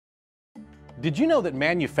Did you know that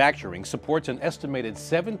manufacturing supports an estimated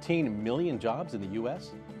 17 million jobs in the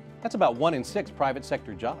U.S.? That's about 1 in 6 private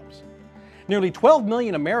sector jobs. Nearly 12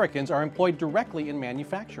 million Americans are employed directly in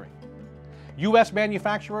manufacturing. U.S.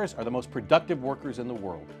 manufacturers are the most productive workers in the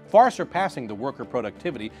world, far surpassing the worker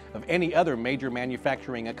productivity of any other major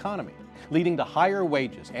manufacturing economy, leading to higher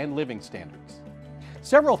wages and living standards.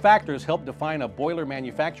 Several factors help define a boiler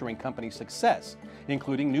manufacturing company's success,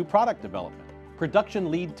 including new product development,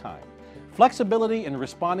 production lead time, flexibility in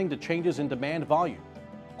responding to changes in demand volume,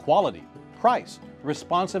 quality, price,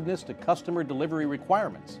 responsiveness to customer delivery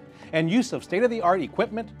requirements, and use of state-of-the-art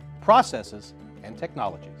equipment, processes, and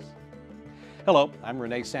technologies. Hello, I'm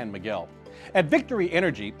Rene San Miguel. At Victory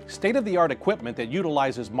Energy, state-of-the-art equipment that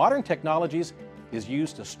utilizes modern technologies is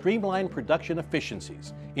used to streamline production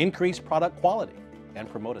efficiencies, increase product quality, and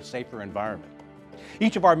promote a safer environment.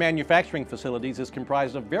 Each of our manufacturing facilities is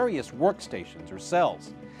comprised of various workstations or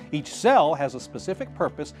cells. Each cell has a specific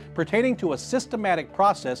purpose pertaining to a systematic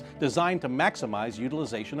process designed to maximize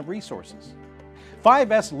utilization of resources.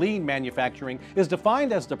 5S Lean manufacturing is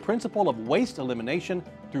defined as the principle of waste elimination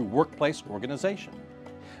through workplace organization.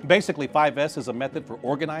 Basically, 5S is a method for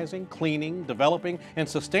organizing, cleaning, developing, and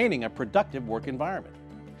sustaining a productive work environment.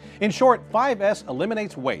 In short, 5S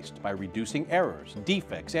eliminates waste by reducing errors,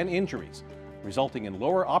 defects, and injuries, resulting in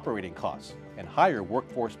lower operating costs and higher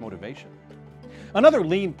workforce motivation. Another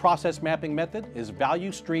lean process mapping method is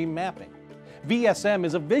value stream mapping. VSM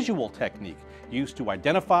is a visual technique used to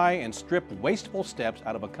identify and strip wasteful steps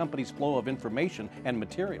out of a company's flow of information and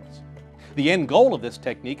materials. The end goal of this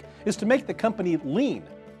technique is to make the company lean,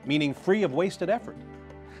 meaning free of wasted effort.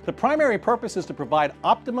 The primary purpose is to provide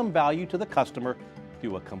optimum value to the customer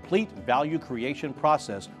through a complete value creation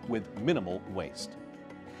process with minimal waste.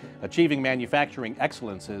 Achieving manufacturing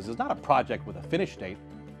excellences is not a project with a finish date,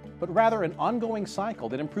 but rather an ongoing cycle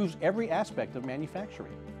that improves every aspect of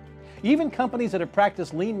manufacturing. Even companies that have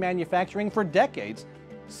practiced lean manufacturing for decades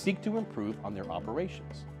seek to improve on their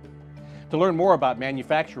operations. To learn more about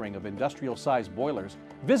manufacturing of industrial-sized boilers,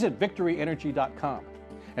 visit victoryenergy.com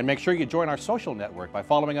and make sure you join our social network by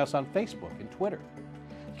following us on Facebook and Twitter.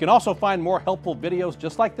 You can also find more helpful videos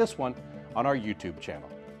just like this one on our YouTube channel.